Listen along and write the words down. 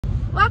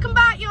Welcome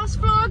back, Yos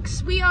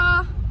Vlogs.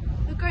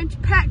 We're going to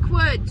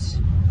Peckwood.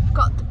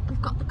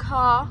 We've got the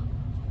car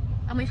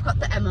and we've got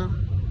the Emma.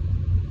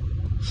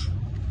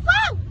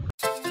 Woo!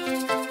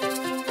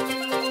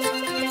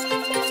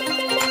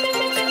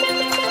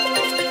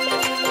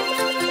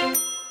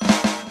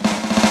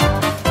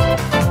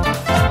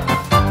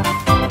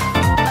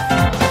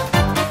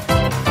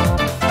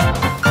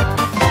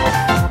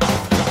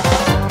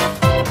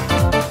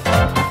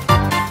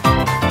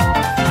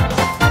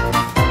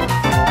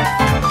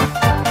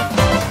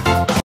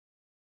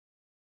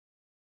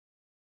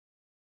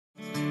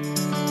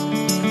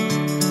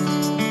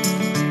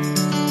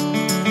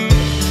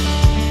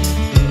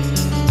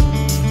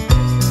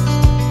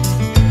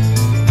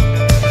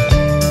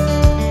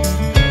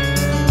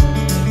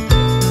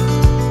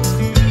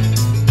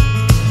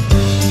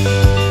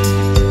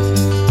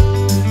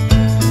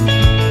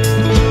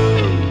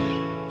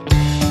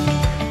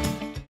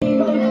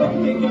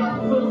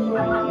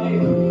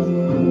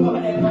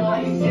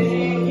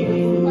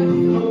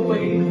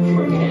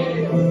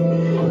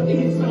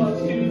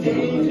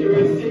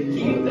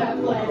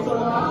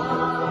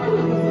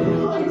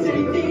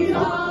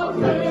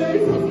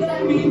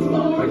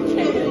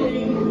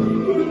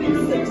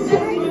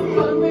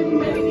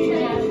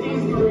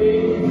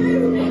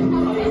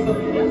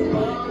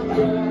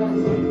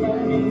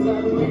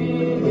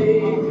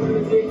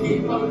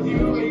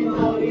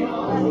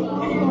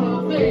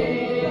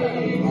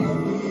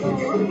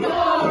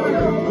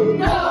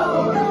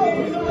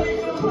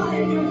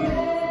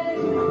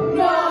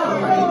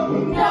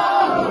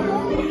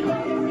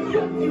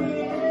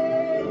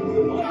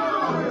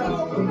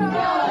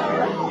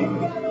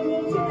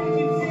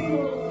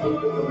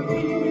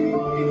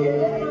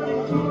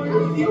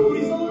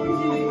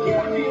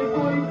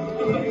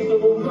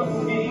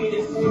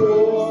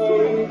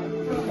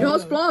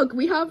 Yos Vlog,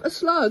 we have a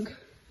slug.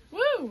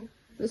 Woo!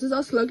 This is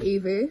our slug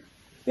Evie.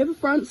 We have a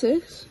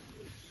Francis.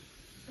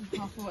 I'm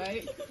half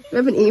awake. We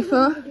have an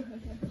Aoife.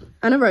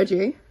 And a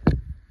Reggie.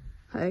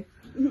 Hey.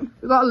 We've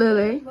got a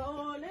Lily.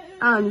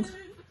 And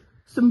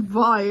some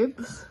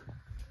vibes.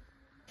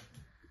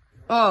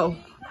 Oh,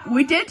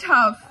 we did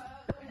have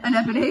an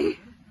Ebony.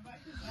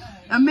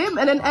 A Mim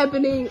and an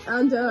Ebony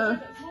and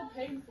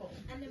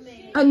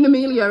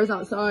Amelia is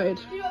outside.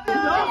 Where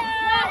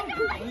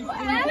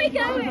are we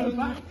going?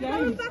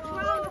 Going back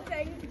around, I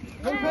think.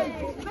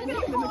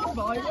 We're all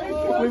going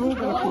to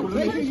call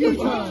them.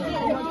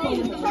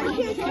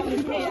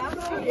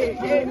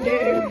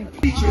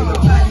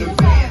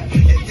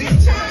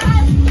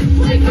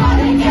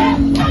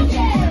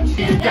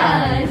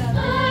 Guys,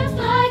 looks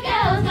like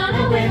Elle's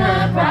gonna win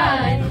a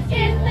prize. If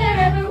there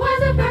ever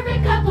was a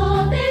perfect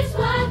couple, this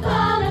one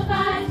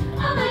qualifies.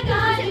 Oh my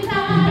God, you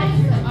guys!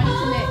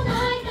 Oh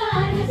my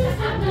God, this is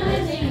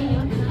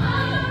happening.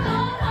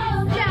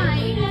 Oh,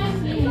 Johnny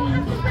and me. Oh my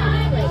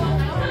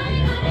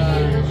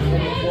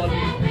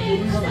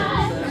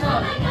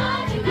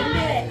God, you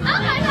guys!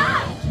 Oh my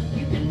God!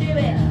 You can do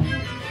it.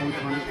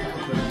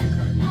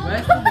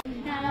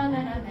 Now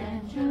that I've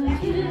met you,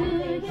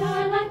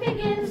 your life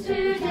begins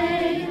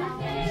today.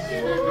 It's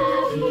in a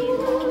happy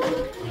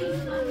mood.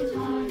 Please love is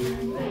hard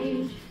and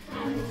rage.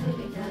 And it's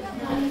living does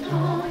not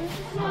call.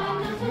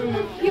 Try not to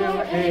look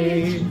your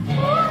age.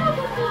 Oh,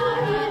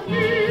 before of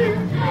you,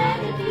 let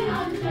it be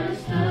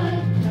understood.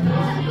 It's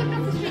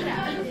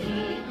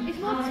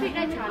not sweet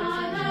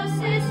neutrality.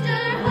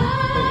 Sisterhood.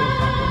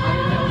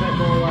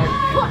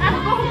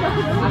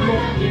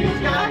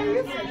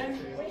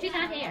 She's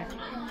not here.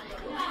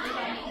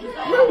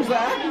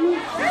 Rosa!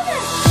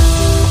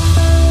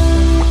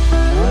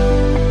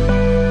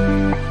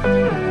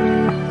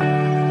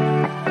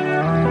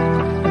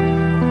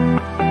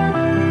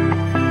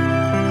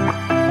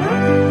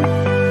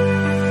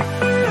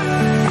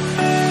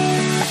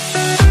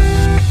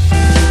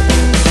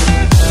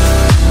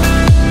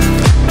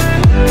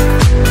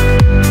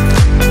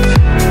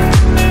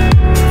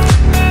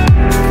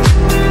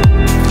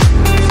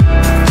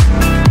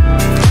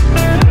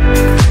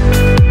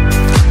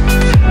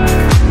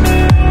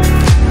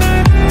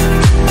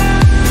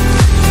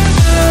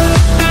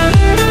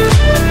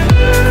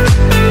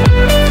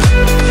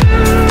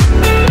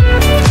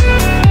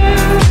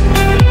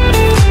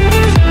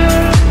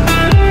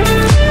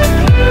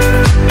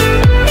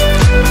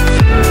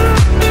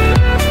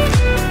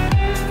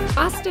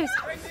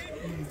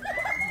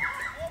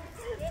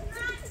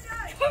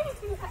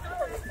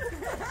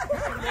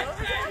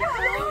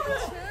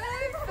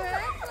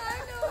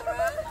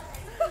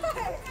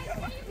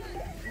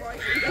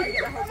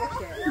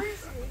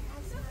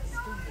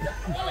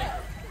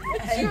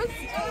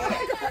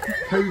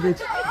 COVID.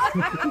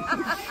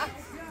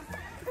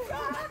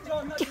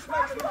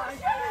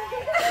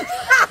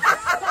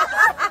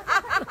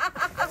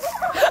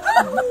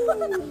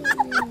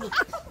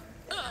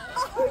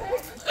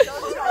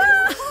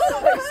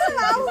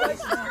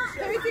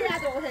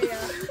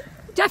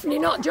 Definitely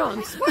not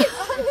John's.